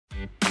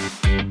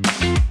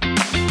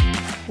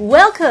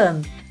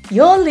Welcome!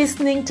 You're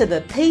listening to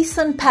the Peace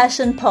and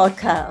Passion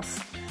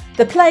podcast,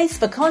 the place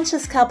for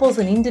conscious couples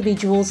and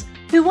individuals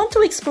who want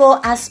to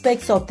explore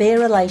aspects of their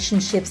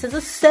relationships as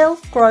a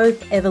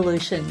self-growth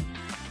evolution.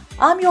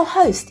 I'm your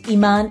host,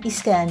 Iman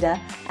Iskander,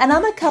 and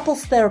I'm a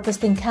couples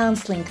therapist and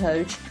counselling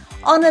coach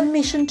on a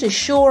mission to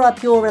shore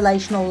up your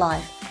relational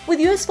life with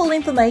useful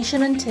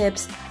information and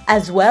tips,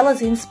 as well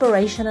as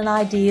inspiration and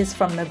ideas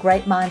from the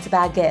great minds of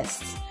our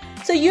guests,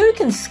 so you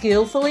can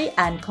skillfully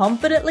and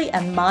confidently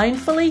and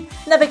mindfully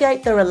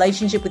navigate the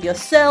relationship with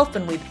yourself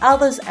and with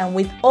others and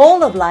with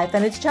all of life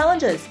and its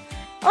challenges.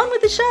 On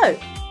with the show.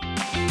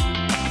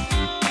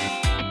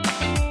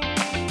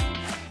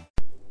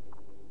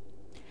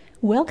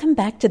 Welcome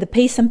back to the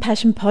Peace and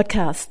Passion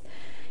podcast.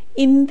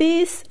 In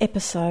this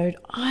episode,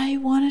 I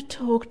want to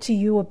talk to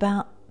you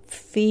about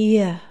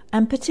fear,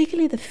 and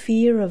particularly the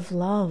fear of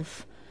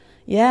love.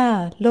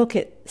 Yeah, look,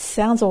 it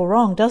sounds all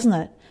wrong, doesn't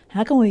it?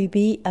 How can we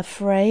be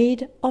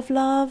afraid of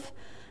love?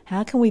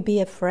 How can we be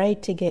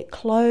afraid to get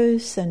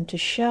close and to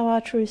show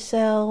our true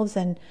selves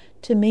and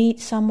to meet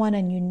someone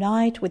and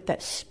unite with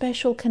that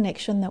special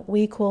connection that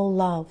we call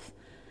love?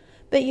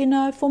 But you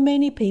know, for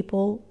many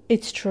people,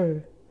 it's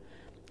true.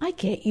 I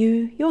get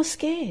you. You're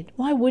scared.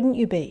 Why wouldn't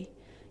you be?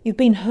 You've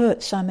been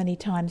hurt so many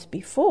times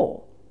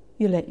before.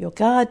 You let your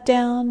guard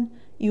down.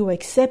 You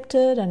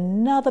accepted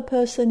another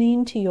person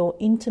into your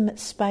intimate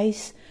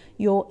space,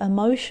 your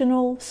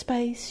emotional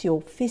space,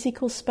 your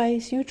physical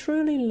space. You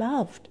truly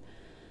loved.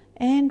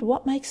 And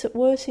what makes it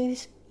worse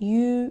is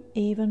you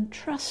even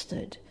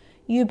trusted.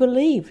 You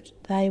believed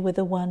they were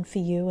the one for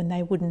you and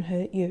they wouldn't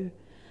hurt you.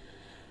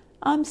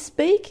 I'm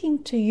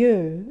speaking to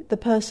you, the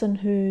person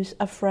who's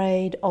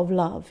afraid of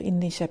love in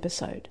this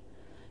episode.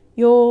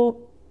 You're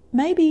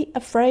maybe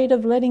afraid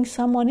of letting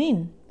someone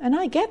in, and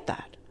I get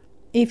that.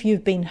 If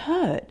you've been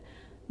hurt,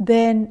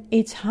 then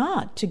it's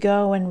hard to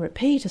go and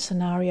repeat a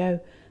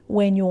scenario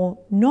when you're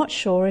not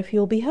sure if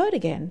you'll be hurt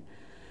again.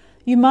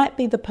 You might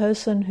be the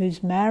person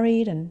who's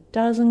married and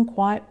doesn't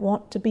quite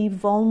want to be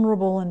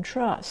vulnerable and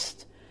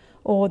trust,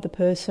 or the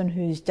person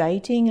who's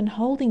dating and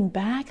holding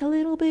back a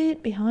little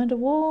bit behind a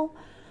wall,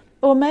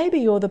 or maybe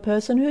you're the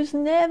person who's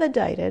never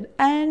dated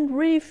and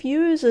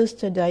refuses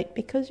to date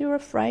because you're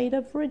afraid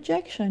of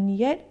rejection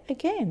yet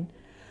again.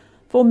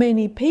 For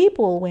many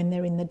people, when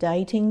they're in the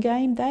dating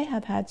game, they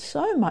have had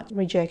so much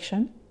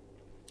rejection,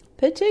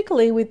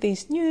 particularly with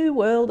this new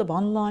world of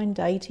online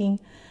dating,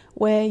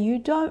 where you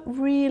don't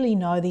really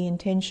know the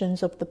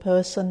intentions of the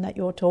person that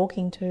you're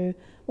talking to,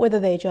 whether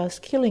they're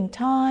just killing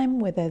time,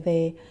 whether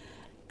they're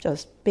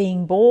just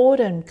being bored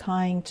and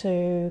trying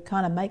to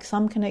kind of make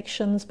some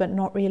connections but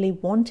not really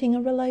wanting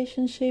a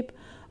relationship,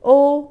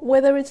 or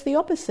whether it's the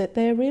opposite,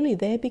 they're really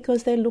there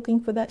because they're looking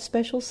for that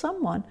special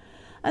someone.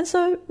 And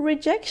so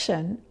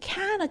rejection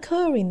can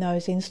occur in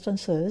those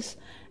instances,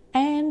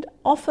 and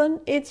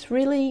often it's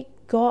really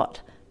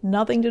got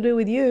nothing to do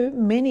with you.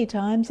 Many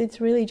times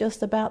it's really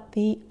just about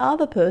the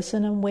other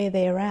person and where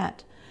they're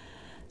at.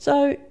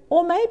 So,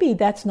 or maybe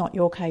that's not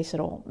your case at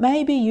all.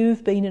 Maybe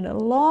you've been in a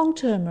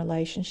long-term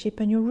relationship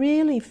and you're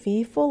really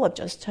fearful of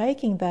just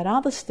taking that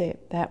other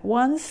step, that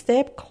one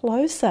step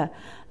closer,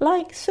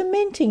 like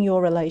cementing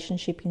your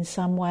relationship in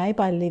some way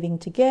by living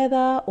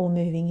together or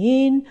moving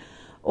in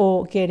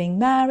or getting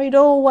married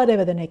or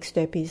whatever the next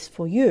step is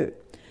for you.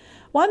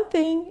 One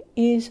thing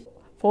is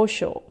for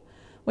sure.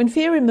 When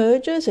fear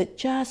emerges, it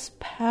just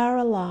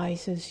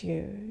paralyzes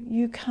you.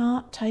 You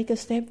can't take a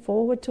step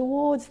forward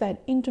towards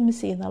that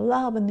intimacy and the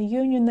love and the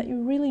union that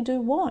you really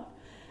do want.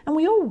 And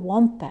we all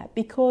want that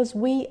because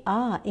we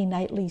are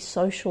innately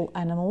social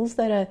animals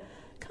that are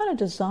kind of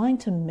designed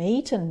to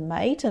meet and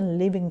mate and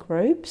live in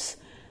groups.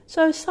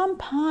 So some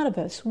part of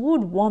us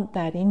would want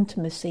that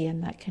intimacy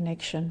and that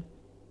connection.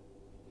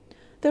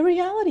 The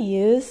reality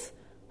is,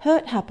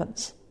 hurt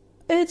happens.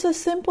 It's as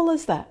simple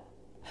as that.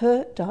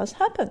 Hurt does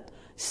happen.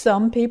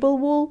 Some people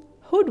will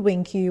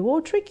hoodwink you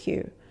or trick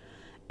you,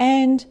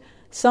 and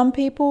some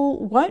people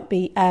won't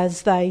be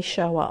as they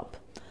show up.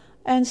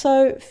 And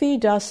so fear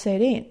does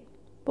set in.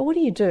 But what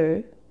do you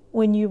do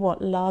when you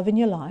want love in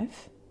your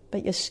life,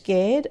 but you're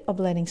scared of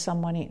letting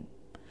someone in?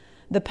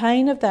 The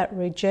pain of that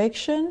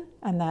rejection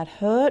and that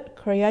hurt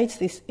creates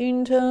this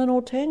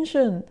internal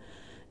tension.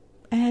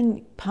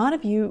 And part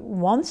of you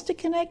wants to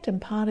connect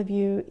and part of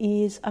you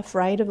is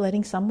afraid of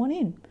letting someone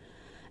in.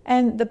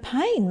 And the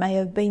pain may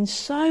have been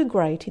so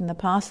great in the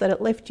past that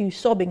it left you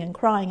sobbing and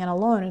crying and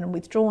alone and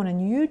withdrawn,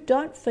 and you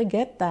don't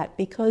forget that,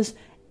 because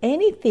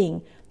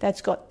anything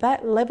that's got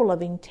that level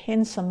of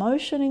intense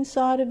emotion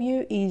inside of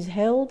you is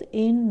held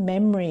in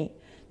memory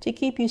to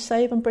keep you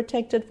safe and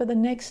protected for the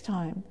next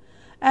time.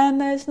 And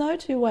there's no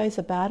two ways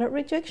about it.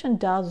 Rejection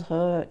does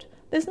hurt.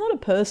 There's not a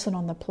person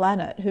on the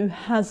planet who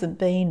hasn't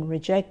been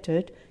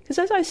rejected, because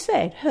as I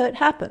said, hurt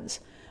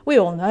happens. We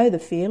all know the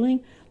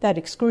feeling, that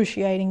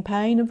excruciating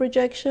pain of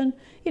rejection,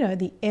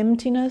 the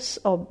emptiness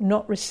of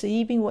not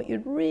receiving what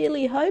you'd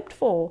really hoped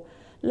for,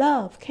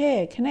 love,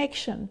 care,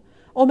 connection,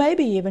 or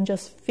maybe even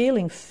just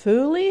feeling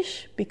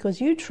foolish because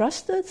you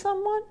trusted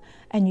someone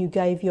and you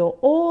gave your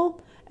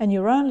all and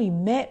you're only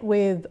met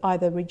with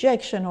either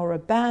rejection or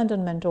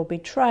abandonment or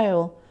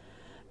betrayal,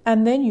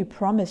 and then you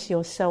promise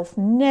yourself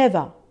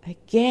never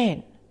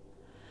again.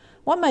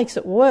 What makes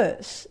it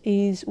worse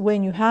is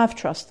when you have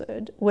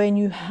trusted, when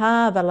you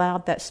have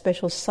allowed that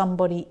special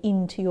somebody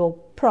into your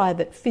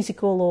private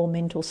physical or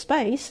mental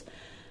space,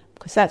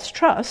 because that's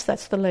trust,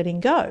 that's the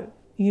letting go.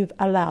 You've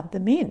allowed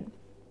them in.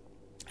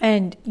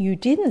 And you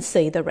didn't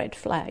see the red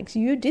flags.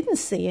 You didn't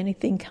see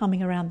anything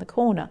coming around the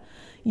corner.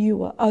 You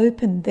were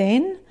open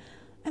then,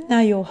 and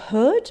now you're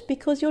hurt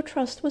because your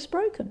trust was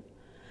broken.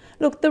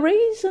 Look, the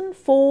reason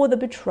for the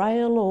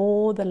betrayal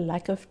or the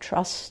lack of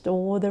trust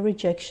or the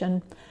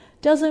rejection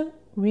doesn't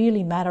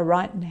really matter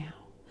right now.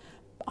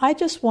 I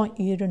just want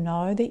you to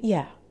know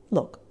that,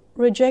 look,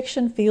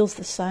 rejection feels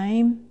the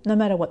same no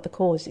matter what the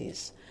cause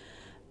is.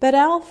 But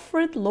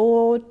Alfred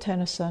Lord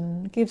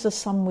Tennyson gives us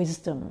some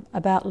wisdom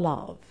about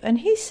love, and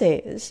he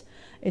says,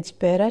 it's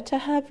better to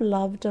have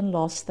loved and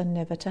lost than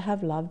never to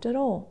have loved at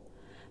all.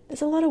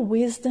 There's a lot of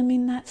wisdom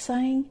in that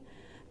saying,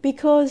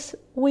 because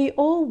we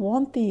all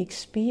want the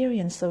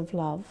experience of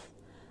love,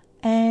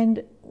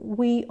 and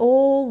we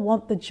all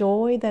want the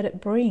joy that it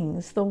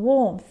brings, the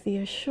warmth, the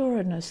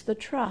assuredness, the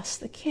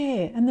trust, the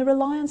care, and the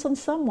reliance on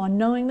someone,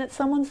 knowing that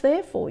someone's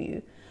there for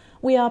you.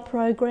 We are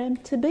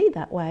programmed to be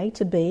that way,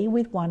 to be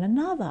with one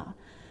another.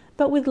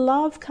 But with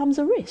love comes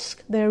a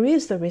risk. There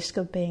is the risk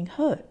of being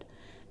hurt.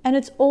 And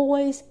it's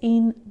always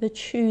in the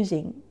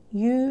choosing.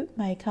 You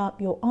make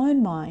up your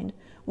own mind.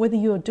 Whether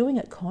you're doing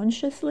it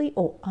consciously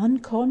or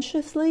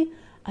unconsciously,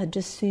 a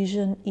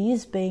decision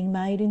is being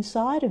made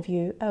inside of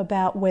you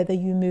about whether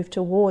you move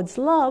towards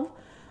love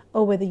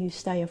or whether you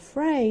stay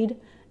afraid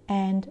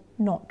and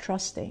not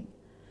trusting.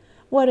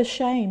 What a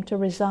shame to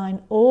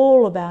resign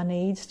all of our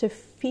needs to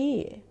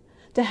fear,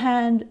 to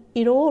hand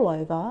it all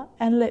over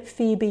and let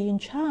fear be in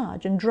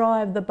charge and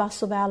drive the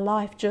bus of our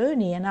life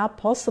journey and our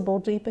possible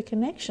deeper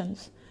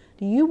connections.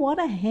 Do you want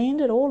to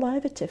hand it all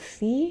over to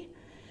fear?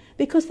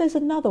 Because there's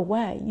another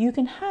way. You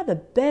can have a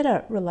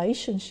better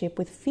relationship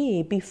with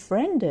fear,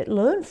 befriend it,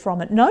 learn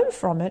from it, know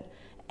from it,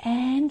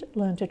 and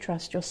learn to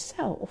trust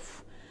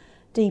yourself.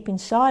 Deep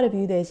inside of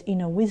you, there's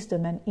inner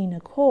wisdom and inner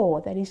core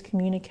that is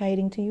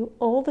communicating to you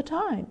all the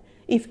time.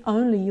 If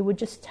only you would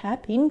just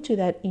tap into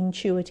that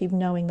intuitive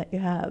knowing that you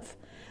have.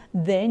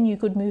 Then you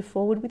could move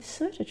forward with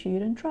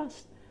certitude and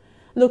trust.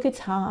 Look, it's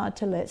hard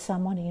to let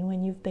someone in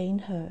when you've been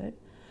hurt.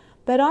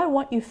 But I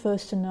want you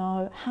first to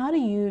know, how do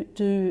you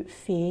do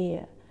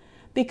fear?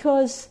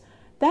 Because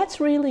that's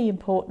really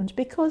important,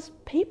 because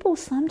people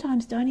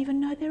sometimes don't even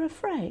know they're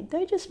afraid.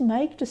 They just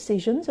make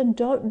decisions and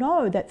don't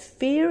know that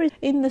fear is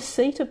in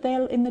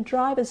the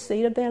driver's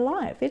seat of their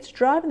life. It's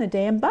driving the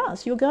damn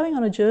bus. You're going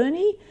on a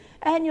journey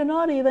and you're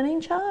not even in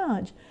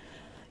charge.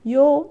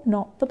 You're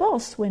not the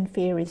boss when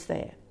fear is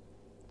there.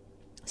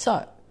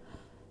 So,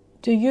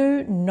 do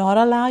you not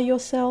allow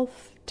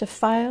yourself to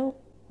fail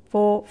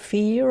for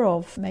fear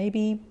of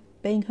maybe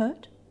being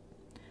hurt?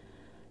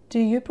 Do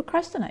you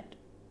procrastinate,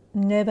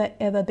 never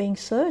ever being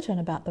certain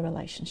about the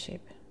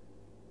relationship?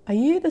 Are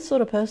you the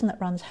sort of person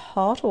that runs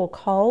hot or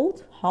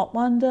cold, hot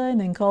one day and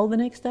then cold the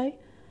next day?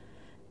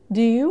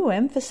 Do you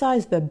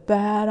emphasize the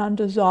bad,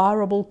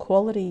 undesirable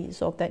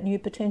qualities of that new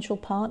potential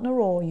partner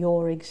or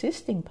your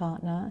existing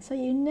partner so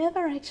you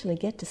never actually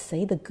get to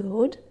see the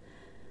good?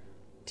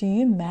 Do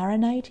you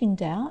marinate in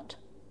doubt?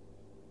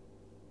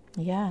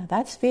 Yeah,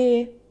 that's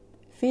fear.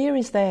 Fear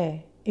is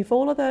there. If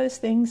all of those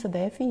things are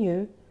there for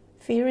you,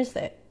 fear is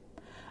there.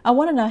 I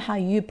want to know how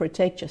you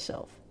protect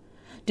yourself.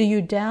 Do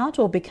you doubt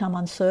or become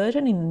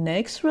uncertain in the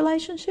next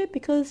relationship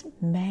because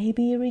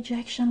maybe a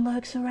rejection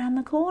lurks around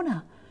the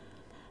corner?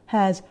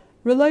 Has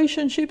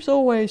relationships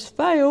always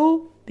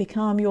fail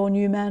become your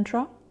new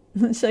mantra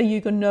so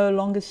you can no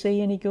longer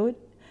see any good?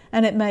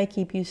 And it may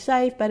keep you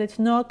safe, but it's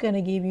not going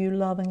to give you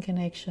love and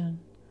connection.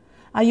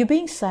 Are you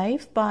being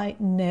safe by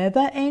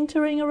never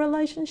entering a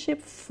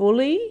relationship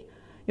fully?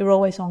 You're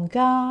always on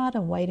guard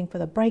and waiting for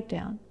the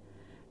breakdown.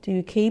 Do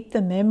you keep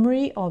the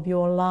memory of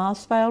your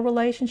last failed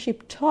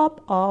relationship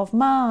top of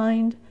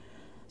mind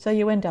so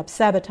you end up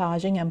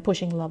sabotaging and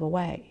pushing love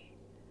away?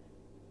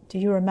 Do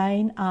you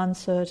remain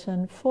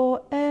uncertain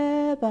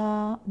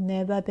forever,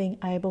 never being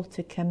able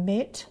to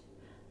commit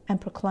and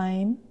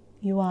proclaim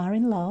you are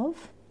in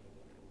love?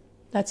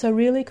 That's a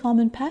really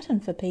common pattern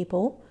for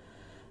people,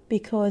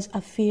 because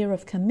a fear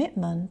of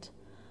commitment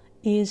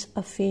is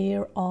a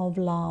fear of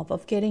love,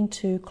 of getting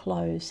too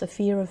close, a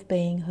fear of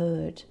being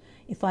hurt.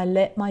 If I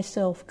let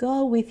myself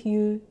go with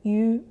you,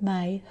 you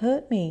may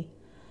hurt me.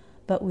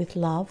 But with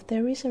love,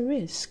 there is a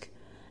risk.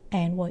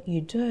 And what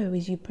you do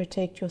is you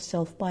protect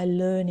yourself by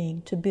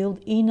learning to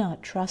build inner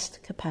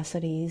trust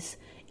capacities,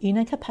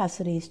 inner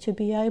capacities to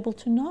be able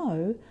to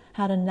know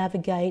how to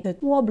navigate the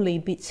wobbly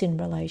bits in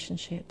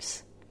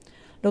relationships.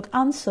 Look,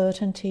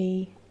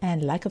 uncertainty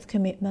and lack of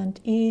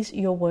commitment is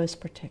your worst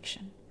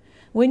protection.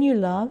 When you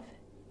love,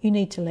 you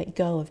need to let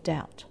go of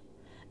doubt.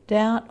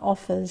 Doubt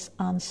offers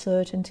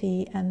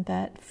uncertainty, and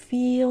that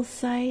feels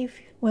safe.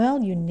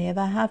 Well, you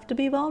never have to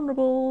be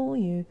vulnerable.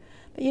 You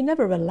But you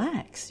never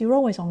relax. You're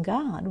always on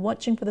guard,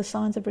 watching for the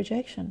signs of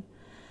rejection.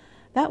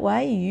 That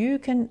way you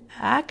can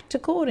act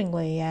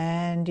accordingly,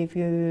 and if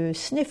you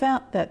sniff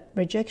out that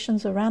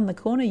rejection's around the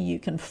corner, you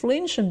can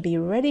flinch and be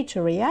ready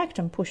to react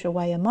and push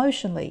away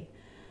emotionally.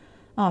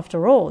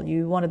 After all,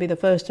 you want to be the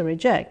first to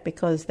reject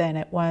because then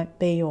it won't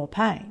be your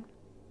pain.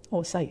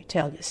 Or so you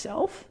tell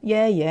yourself.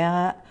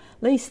 Yeah, at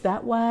least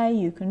that way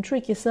you can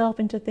trick yourself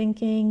into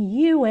thinking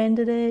you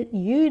ended it,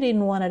 you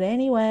didn't want it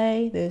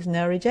anyway, there's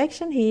no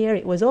rejection here,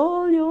 it was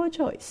all your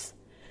choice.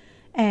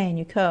 And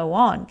you go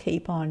on,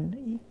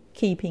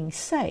 keeping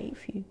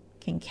safe. You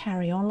can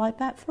carry on like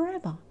that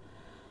forever.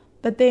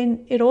 But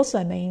then it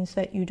also means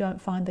that you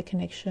don't find the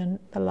connection,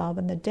 the love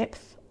and the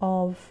depth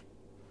of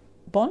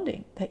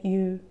bonding that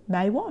you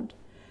may want.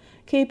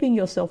 Keeping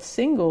yourself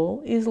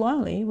single is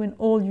lonely when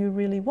all you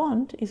really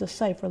want is a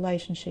safe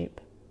relationship,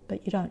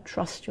 but you don't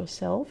trust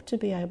yourself to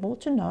be able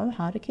to know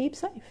how to keep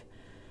safe.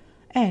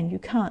 And you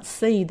can't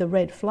see the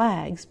red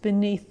flags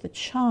beneath the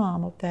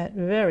charm of that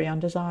very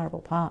undesirable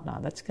partner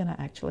that's going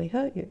to actually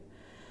hurt you.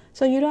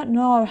 So you don't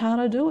know how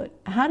to do it.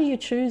 How do you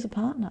choose a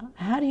partner?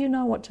 How do you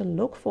know what to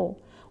look for?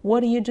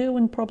 What do you do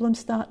when problems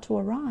start to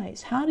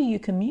arise? How do you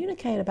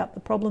communicate about the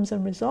problems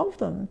and resolve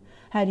them?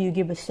 How do you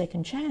give a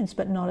second chance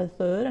but not a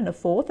third and a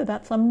fourth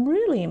about some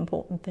really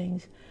important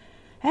things?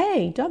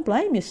 Hey, don't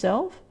blame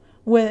yourself.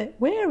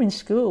 Where in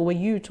school were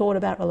you taught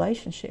about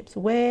relationships?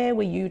 Where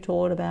were you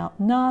taught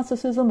about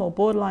narcissism or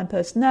borderline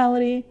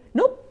personality?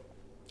 Nope,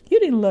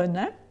 you didn't learn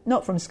that.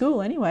 Not from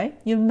school anyway.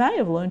 You may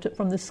have learned it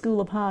from the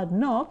school of hard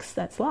knocks.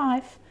 That's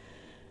life.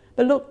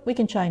 But look, we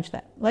can change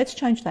that. Let's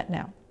change that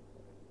now.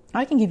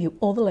 I can give you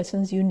all the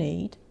lessons you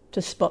need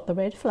to spot the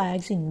red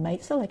flags in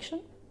mate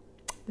selection,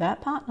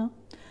 that partner,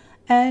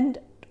 and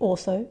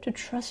also to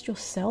trust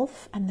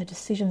yourself and the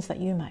decisions that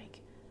you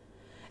make.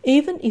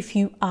 Even if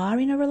you are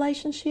in a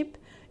relationship,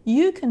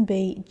 you can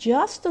be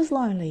just as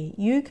lonely.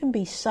 You can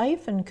be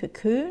safe and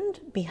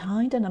cocooned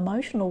behind an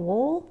emotional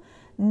wall,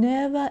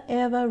 never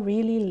ever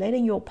really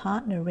letting your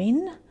partner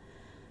in,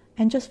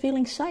 and just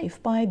feeling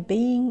safe by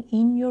being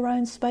in your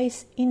own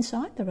space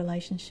inside the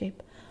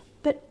relationship.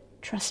 But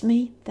trust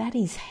me, that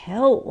is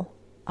hell.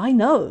 I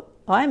know.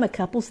 I'm a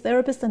couples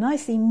therapist and I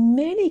see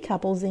many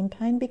couples in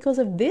pain because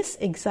of this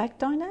exact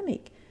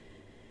dynamic.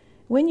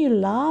 When you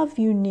love,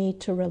 you need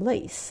to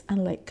release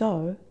and let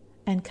go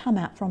and come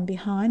out from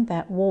behind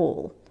that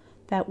wall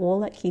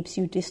that keeps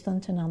you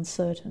distant and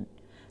uncertain.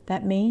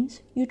 That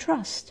means you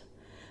trust.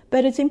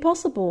 But it's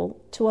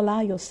impossible to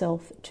allow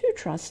yourself to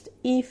trust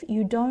if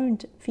you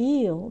don't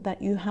feel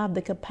that you have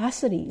the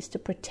capacities to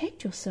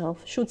protect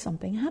yourself should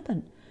something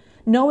happen.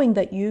 Knowing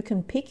that you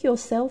can pick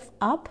yourself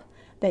up,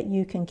 that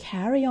you can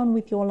carry on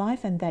with your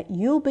life and that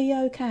you'll be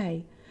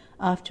okay.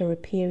 After a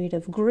period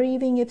of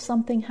grieving, if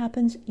something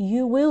happens,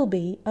 you will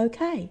be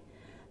okay.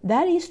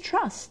 That is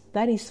trust.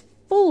 That is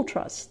full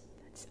trust.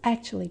 It's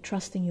actually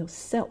trusting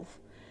yourself.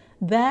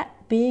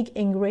 That big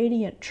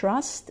ingredient,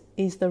 trust,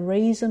 is the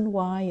reason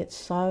why it's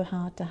so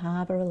hard to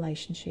have a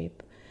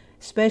relationship,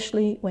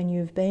 especially when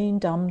you've been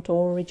dumped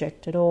or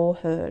rejected or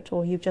hurt,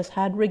 or you've just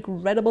had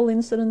regrettable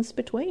incidents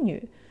between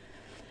you.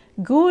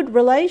 Good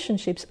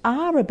relationships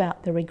are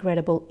about the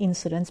regrettable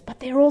incidents, but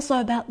they're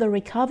also about the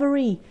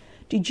recovery.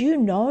 Did you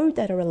know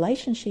that a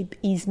relationship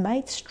is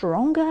made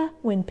stronger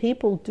when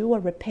people do a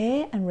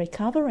repair and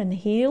recover and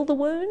heal the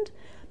wound?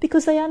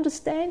 Because they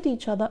understand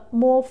each other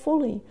more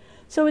fully.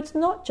 So it's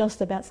not just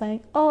about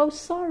saying, oh,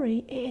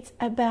 sorry, it's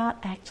about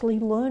actually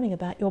learning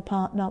about your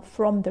partner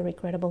from the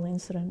regrettable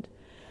incident.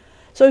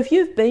 So if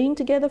you've been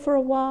together for a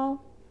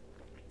while,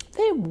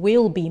 there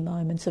will be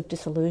moments of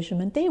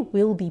disillusionment, there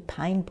will be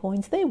pain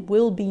points, there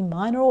will be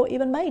minor or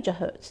even major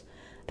hurts.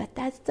 But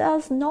that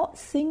does not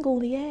signal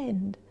the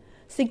end,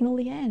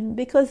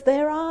 because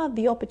there are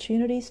the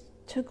opportunities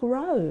to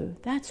grow.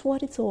 That's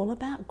what it's all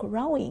about,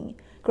 growing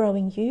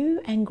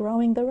you and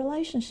growing the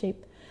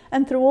relationship.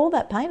 And through all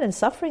that pain and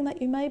suffering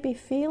that you may be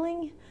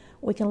feeling,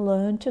 we can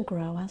learn to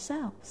grow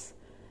ourselves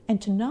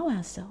and to know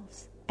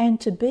ourselves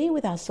and to be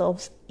with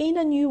ourselves in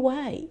a new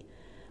way,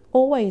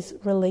 always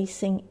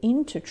releasing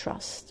into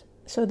trust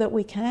so that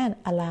we can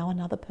allow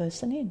another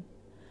person in.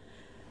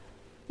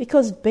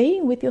 Because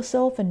being with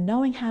yourself and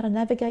knowing how to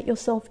navigate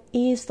yourself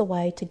is the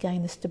way to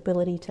gain the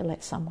stability to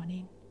let someone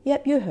in.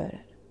 Yep, you heard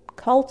it.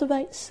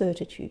 Cultivate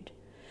certitude.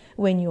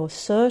 When you're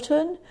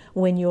certain,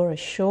 when you're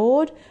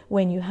assured,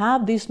 when you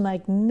have this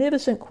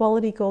magnificent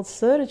quality called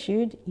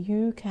certitude,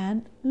 you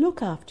can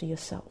look after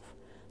yourself.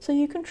 So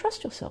you can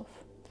trust yourself.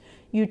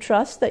 You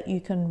trust that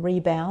you can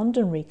rebound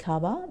and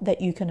recover,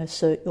 that you can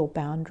assert your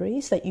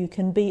boundaries, that you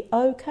can be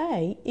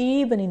okay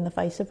even in the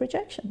face of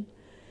rejection.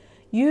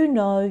 You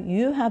know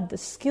you have the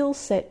skill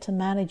set to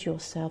manage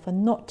yourself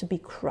and not to be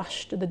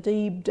crushed to the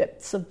deep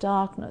depths of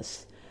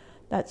darkness.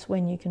 That's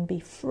when you can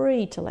be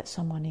free to let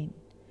someone in.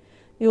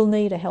 You'll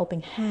need a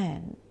helping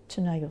hand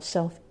to know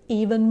yourself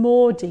even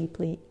more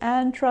deeply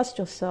and trust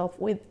yourself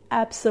with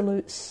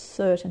absolute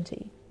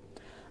certainty.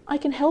 I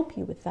can help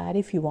you with that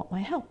if you want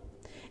my help.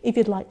 If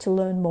you'd like to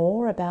learn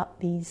more about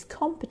these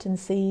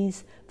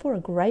competencies for a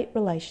great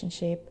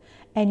relationship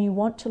and you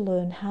want to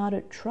learn how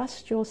to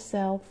trust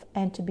yourself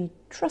and to be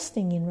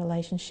trusting in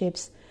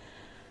relationships,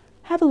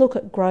 have a look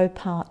at Grow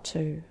Part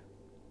 2.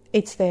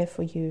 It's there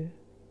for you.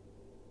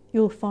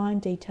 You'll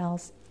find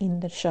details in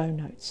the show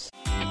notes.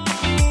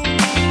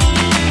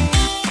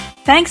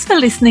 Thanks for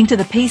listening to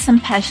the Peace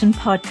and Passion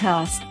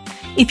podcast.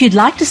 If you'd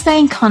like to stay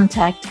in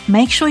contact,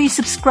 make sure you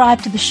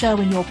subscribe to the show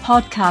in your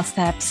podcast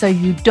app so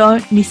you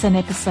don't miss an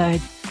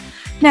episode.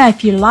 Now,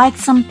 if you liked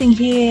something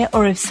here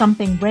or if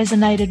something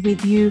resonated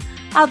with you,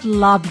 I'd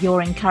love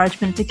your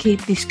encouragement to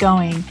keep this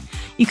going.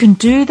 You can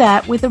do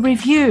that with a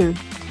review,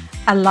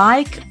 a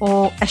like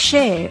or a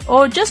share,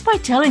 or just by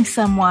telling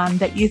someone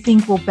that you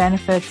think will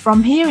benefit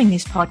from hearing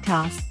this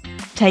podcast.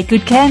 Take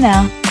good care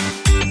now.